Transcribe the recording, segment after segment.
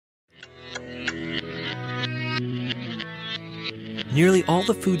Nearly all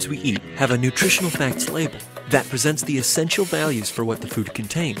the foods we eat have a nutritional facts label that presents the essential values for what the food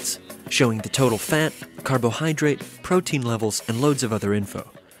contains, showing the total fat, carbohydrate, protein levels, and loads of other info.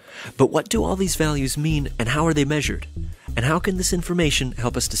 But what do all these values mean, and how are they measured? And how can this information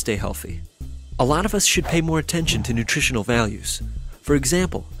help us to stay healthy? A lot of us should pay more attention to nutritional values. For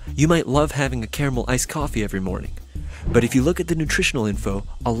example, you might love having a caramel iced coffee every morning. But if you look at the nutritional info,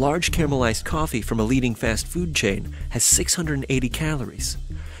 a large caramel iced coffee from a leading fast food chain has 680 calories.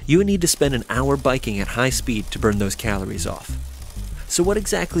 You would need to spend an hour biking at high speed to burn those calories off. So what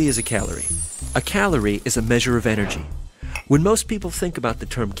exactly is a calorie? A calorie is a measure of energy. When most people think about the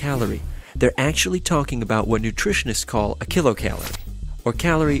term calorie, they're actually talking about what nutritionists call a kilocalorie, or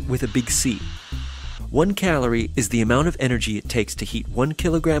calorie with a big C. 1 calorie is the amount of energy it takes to heat 1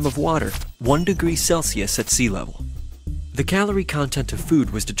 kilogram of water 1 degree Celsius at sea level. The calorie content of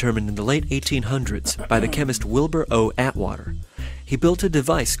food was determined in the late 1800s by the chemist Wilbur O. Atwater. He built a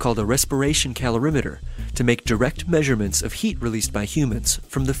device called a respiration calorimeter to make direct measurements of heat released by humans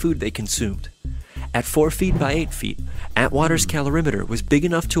from the food they consumed. At 4 feet by 8 feet, Atwater's calorimeter was big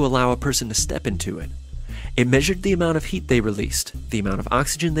enough to allow a person to step into it. It measured the amount of heat they released, the amount of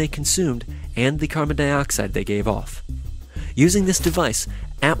oxygen they consumed, and the carbon dioxide they gave off. Using this device,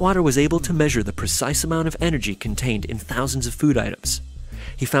 Atwater was able to measure the precise amount of energy contained in thousands of food items.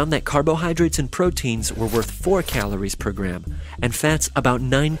 He found that carbohydrates and proteins were worth 4 calories per gram, and fats about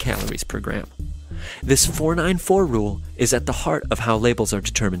 9 calories per gram. This 4-9-4 rule is at the heart of how labels are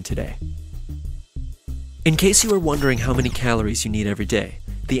determined today. In case you are wondering how many calories you need every day,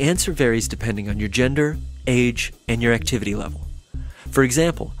 the answer varies depending on your gender, age, and your activity level. For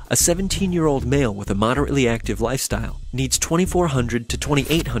example, a 17-year-old male with a moderately active lifestyle needs 2,400 to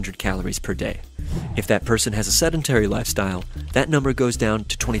 2,800 calories per day. If that person has a sedentary lifestyle, that number goes down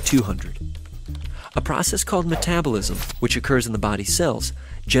to 2,200. A process called metabolism, which occurs in the body's cells,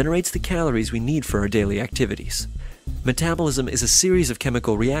 generates the calories we need for our daily activities. Metabolism is a series of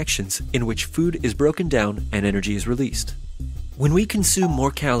chemical reactions in which food is broken down and energy is released. When we consume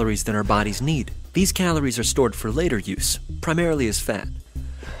more calories than our bodies need, these calories are stored for later use, primarily as fat.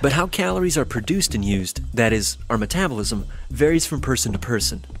 But how calories are produced and used, that is, our metabolism, varies from person to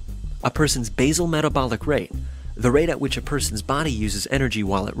person. A person's basal metabolic rate, the rate at which a person's body uses energy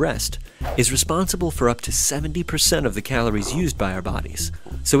while at rest, is responsible for up to 70% of the calories used by our bodies,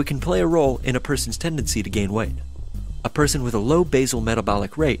 so it can play a role in a person's tendency to gain weight. A person with a low basal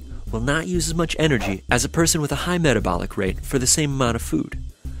metabolic rate will not use as much energy as a person with a high metabolic rate for the same amount of food.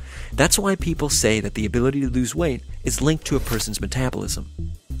 That's why people say that the ability to lose weight is linked to a person's metabolism.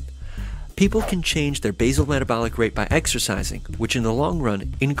 People can change their basal metabolic rate by exercising, which in the long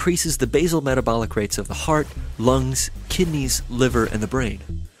run increases the basal metabolic rates of the heart, lungs, kidneys, liver, and the brain.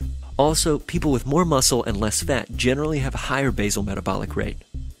 Also, people with more muscle and less fat generally have a higher basal metabolic rate.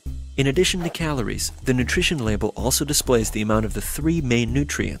 In addition to calories, the nutrition label also displays the amount of the 3 main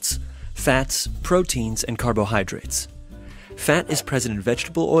nutrients: fats, proteins, and carbohydrates. Fat is present in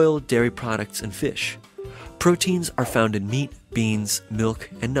vegetable oil, dairy products, and fish. Proteins are found in meat, beans, milk,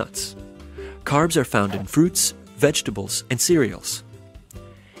 and nuts. Carbs are found in fruits, vegetables, and cereals.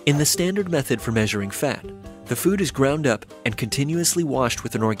 In the standard method for measuring fat, the food is ground up and continuously washed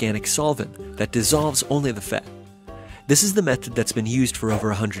with an organic solvent that dissolves only the fat. This is the method that's been used for over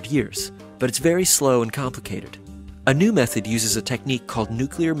 100 years, but it's very slow and complicated. A new method uses a technique called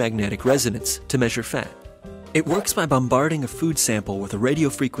nuclear magnetic resonance to measure fat. It works by bombarding a food sample with a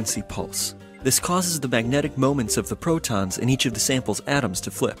radiofrequency pulse. This causes the magnetic moments of the protons in each of the sample's atoms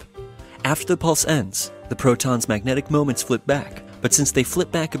to flip. After the pulse ends, the protons' magnetic moments flip back, but since they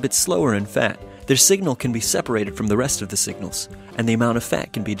flip back a bit slower in fat, their signal can be separated from the rest of the signals, and the amount of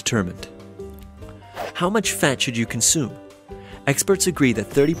fat can be determined. How much fat should you consume? Experts agree that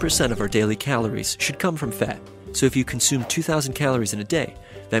 30% of our daily calories should come from fat, so if you consume 2,000 calories in a day,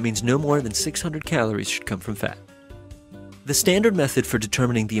 that means no more than 600 calories should come from fat. The standard method for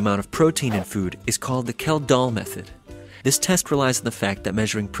determining the amount of protein in food is called the Kjeldahl method. This test relies on the fact that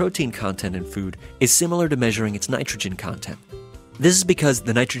measuring protein content in food is similar to measuring its nitrogen content. This is because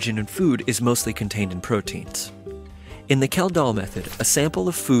the nitrogen in food is mostly contained in proteins. In the Kjeldahl method, a sample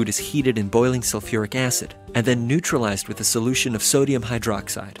of food is heated in boiling sulfuric acid and then neutralized with a solution of sodium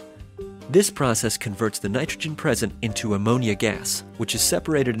hydroxide. This process converts the nitrogen present into ammonia gas, which is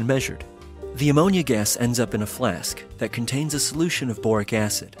separated and measured. The ammonia gas ends up in a flask that contains a solution of boric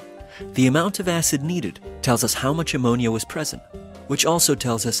acid. The amount of acid needed tells us how much ammonia was present, which also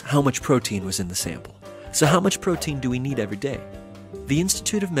tells us how much protein was in the sample. So how much protein do we need every day? The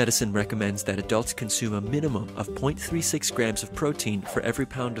Institute of Medicine recommends that adults consume a minimum of 0.36 grams of protein for every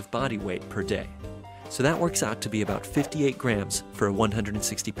pound of body weight per day. so that works out to be about 58 grams for a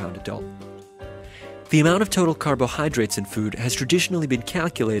 160-pound adult. The amount of total carbohydrates in food has traditionally been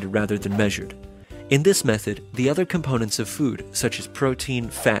calculated rather than measured. In this method, the other components of food, such as protein,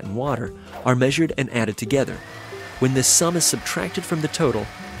 fat, and water, are measured and added together. When this sum is subtracted from the total,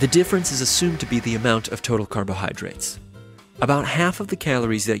 the difference is assumed to be the amount of total carbohydrates. About half of the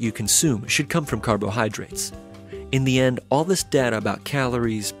calories that you consume should come from carbohydrates. In the end, all this data about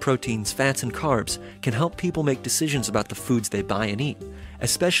calories, proteins, fats, and carbs can help people make decisions about the foods they buy and eat,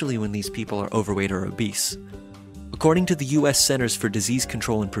 especially when these people are overweight or obese. According to the U.S. Centers for Disease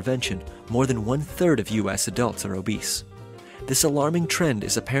Control and Prevention, more than 1/3 of U.S. adults are obese. This alarming trend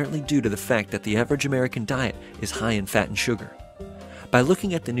is apparently due to the fact that the average American diet is high in fat and sugar. By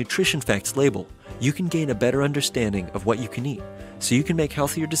looking at the nutrition facts label, you can gain a better understanding of what you can eat, so you can make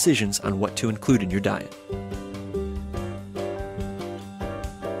healthier decisions on what to include in your diet.